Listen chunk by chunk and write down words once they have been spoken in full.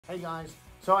Hey guys,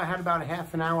 so I had about a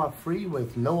half an hour free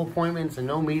with no appointments and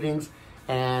no meetings,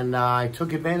 and I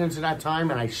took advantage of that time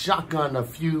and I shotgunned a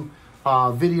few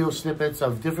video snippets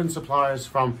of different suppliers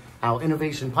from our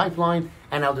innovation pipeline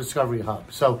and our discovery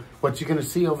hub. So what you're going to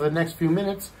see over the next few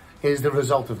minutes is the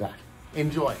result of that.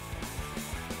 Enjoy.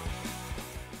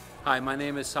 Hi, my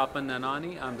name is Sapan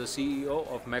Nainani. I'm the CEO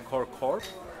of Mekor Corp.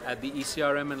 At the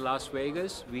ECRM in Las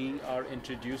Vegas, we are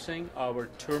introducing our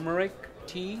turmeric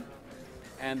tea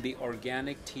and the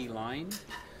organic tea line.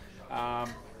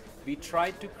 We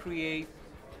tried to create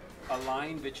a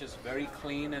line which is very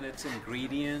clean in its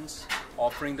ingredients,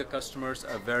 offering the customers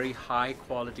a very high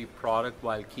quality product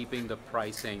while keeping the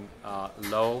pricing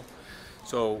low.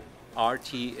 So our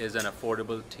tea is an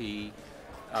affordable tea,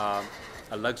 a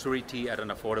luxury tea at an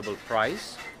affordable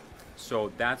price.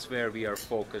 So that's where we are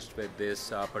focused with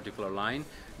this particular line.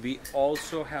 We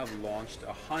also have launched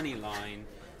a honey line.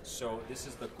 So this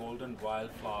is the golden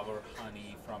wildflower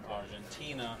honey from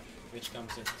Argentina, which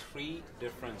comes in 3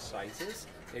 different sizes.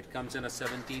 It comes in a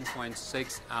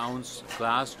 17.6 ounce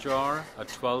glass jar, a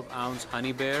 12 ounce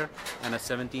honey bear, and a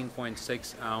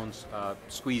 17.6 ounce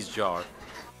squeeze jar.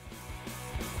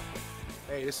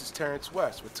 Hey, this is Terrence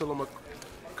West with Tillamook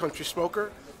Country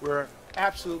Smoker. We're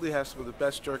absolutely have some of the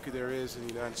best jerky there is in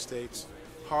the United States.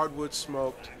 Hardwood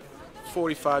smoked,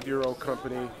 45-year-old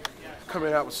company,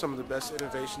 coming out with some of the best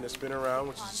innovation that's been around,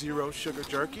 which is zero sugar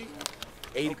jerky,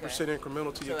 80%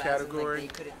 incremental to your category.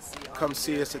 Come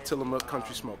see us at Tillamook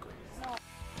Country Smoker.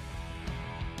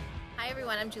 Hi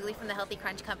everyone, I'm Julie from the Healthy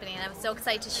Crunch Company, and I'm so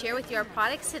excited to share with you our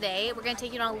products today. We're going to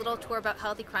take you on a little tour about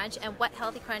Healthy Crunch, and what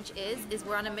Healthy Crunch is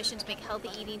we're on a mission to make healthy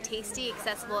eating tasty,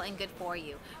 accessible, and good for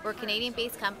you. We're a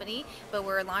Canadian-based company, but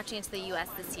we're launching into the US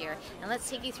this year. And let's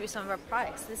take you through some of our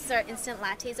products. This is our instant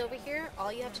lattes over here.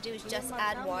 All you have to do is just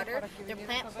add water. They're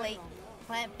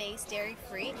plant-based,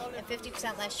 dairy-free, and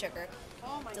 50% less sugar.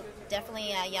 So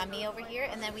definitely yummy over here.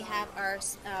 And then we have our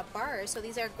bars. So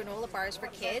these are granola bars for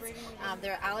kids.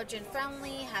 They're allergen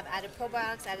friendly, have added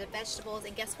probiotics, added vegetables,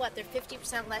 and guess what? They're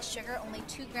 50% less sugar, only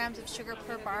 2 grams of sugar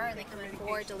per bar, and they come in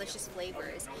 4 delicious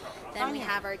flavors. Then we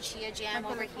have our chia jam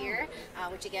over here,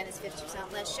 which again is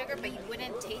 50% less sugar, but you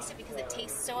wouldn't taste it because it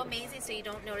tastes so amazing, so you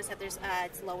don't notice that there's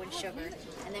it's low in sugar.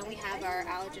 And then we have our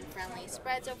allergen friendly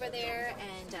spreads over there,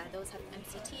 and those have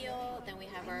MCT oil. Then we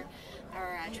have our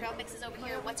trail mixes over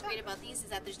here. What's great about these is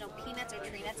that there's no peanuts or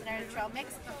tree nuts in our trail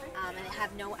mix, and they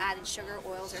have no added sugar,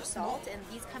 oils, or salt. And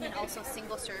these come in also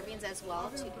single servings as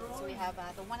well too. So we have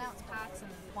the 1 ounce packs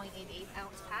and 0.88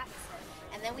 ounce packs.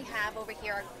 And then we have over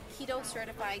here our keto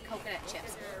certified coconut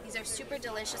chips. These are super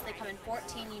delicious. They come in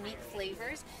 14 unique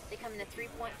flavors. They come in a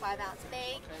 3.5 ounce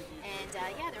bag,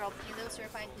 and yeah, they're all keto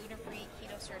certified, gluten free,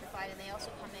 keto certified, and they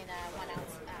also come in a 1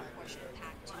 ounce portion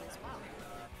pack too as well.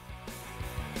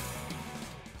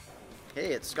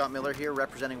 Hey, it's Scott Miller here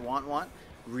representing Want.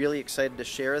 Really excited to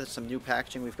share some new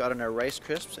packaging we've got in our Rice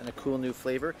Crisps and a cool new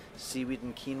flavor, seaweed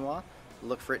and quinoa.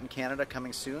 Look for it in Canada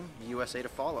coming soon, USA to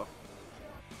follow.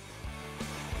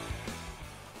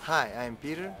 Hi, I'm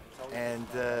Peter, and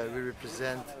we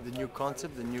represent the new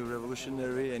concept, the new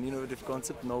revolutionary and innovative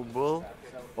concept, No Bull,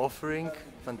 offering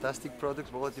fantastic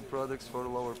products, quality products for a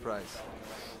lower price.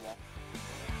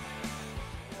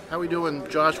 How we doing?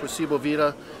 Josh with Cibo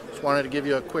Vita. Just wanted to give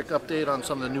you a quick update on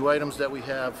some of the new items that we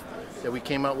have, that we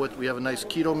came out with. We have a nice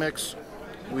keto mix.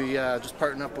 We just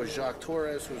partnered up with Jacques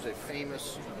Torres, who's a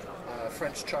famous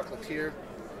French chocolatier.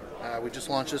 We just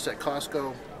launched this at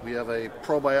Costco. We have a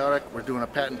probiotic. We're doing a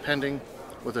patent pending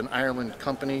with an Ireland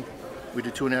company. We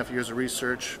did 2.5 years of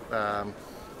research.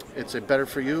 It's a better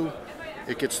for you.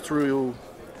 It gets through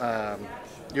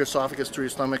your esophagus, through your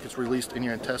stomach. It's released in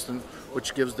your intestine,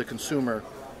 which gives the consumer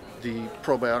the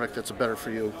probiotic that's better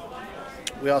for you.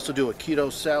 We also do a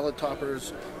keto salad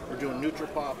toppers. We're doing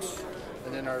NutriPops,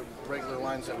 and then our regular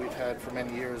lines that we've had for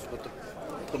many years with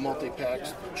the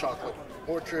multi-packs, the chocolate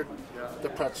orchard, the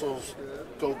pretzels,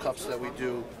 Go Cups that we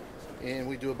do, and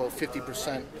we do about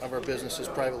 50% of our business is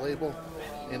private label,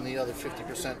 and the other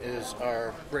 50% is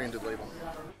our branded label.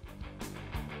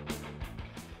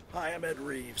 Hi, I'm Ed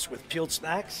Reeves with Peeled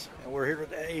Snacks, and we're here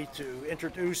today to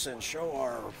introduce and show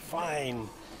our fine,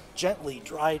 gently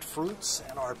dried fruits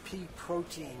and our pea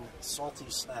protein salty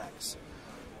snacks.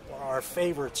 One of our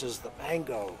favorites is the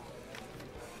mango.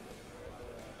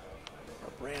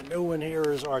 Our brand new one here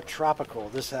is our tropical.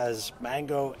 This has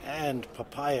mango and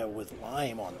papaya with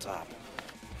lime on top.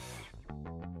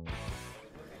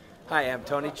 Hi, I'm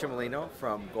Tony Cimolino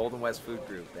from Golden West Food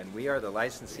Group, and we are the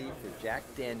licensee for Jack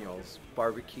Daniel's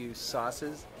barbecue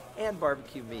sauces and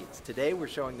barbecue meats. Today we're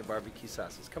showing the barbecue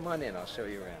sauces. Come on in, I'll show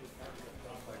you around.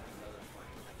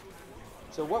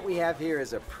 So what we have here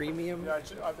is a premium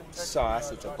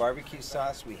sauce. It's a barbecue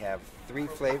sauce. We have 3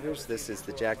 flavors. This is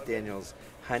the Jack Daniel's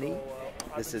Honey.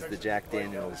 This is the Jack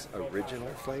Daniel's Original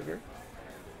flavor.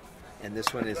 And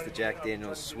this one is the Jack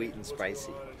Daniel's Sweet and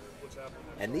Spicy.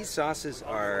 And these sauces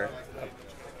are a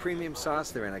premium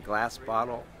sauce. They're in a glass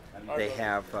bottle. They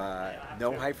have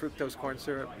no high fructose corn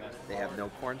syrup. They have no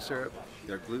corn syrup.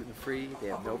 They're gluten-free. They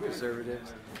have no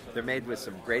preservatives. They're made with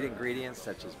some great ingredients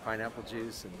such as pineapple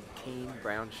juice and cane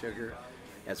brown sugar,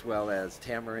 as well as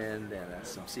tamarind and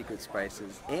some secret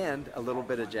spices, and a little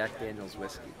bit of Jack Daniel's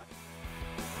whiskey.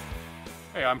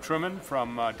 Hey, I'm Truman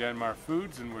from Danmar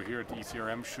Foods, and we're here at the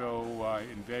ECRM show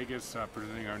in Vegas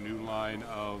presenting our new line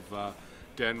of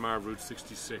Danmar Route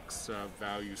 66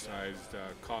 value-sized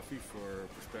coffee for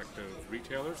prospective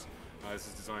retailers. This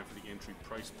is designed for the entry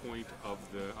price point of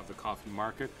the coffee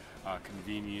market,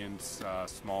 convenience,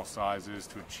 small sizes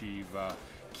to achieve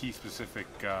key specific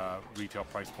retail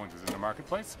price points within the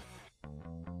marketplace.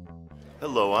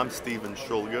 Hello, I'm Stephen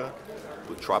Shulga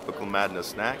with Tropical Madness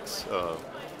Snacks.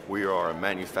 We are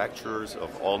manufacturers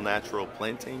of all-natural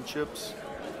plantain chips.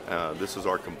 This is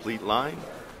our complete line.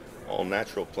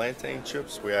 All-natural plantain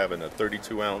chips. We have in a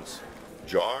 32-ounce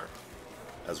jar,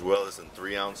 as well as in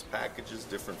 3-ounce packages,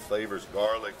 different flavors: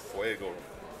 garlic, fuego,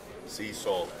 sea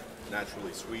salt,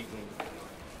 naturally sweetened,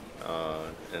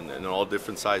 and in all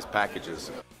different size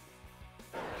packages.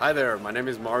 Hi there, my name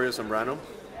is Mario Zambrano.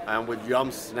 I'm with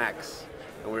Yomms Snacks,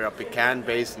 and we're a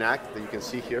pecan-based snack that you can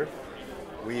see here.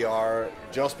 We are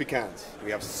just pecans.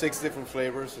 We have 6 different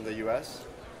flavors in the US,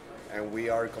 and we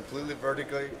are completely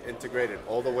vertically integrated,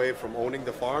 all the way from owning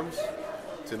the farms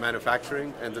to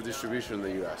manufacturing and the distribution in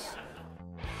the US.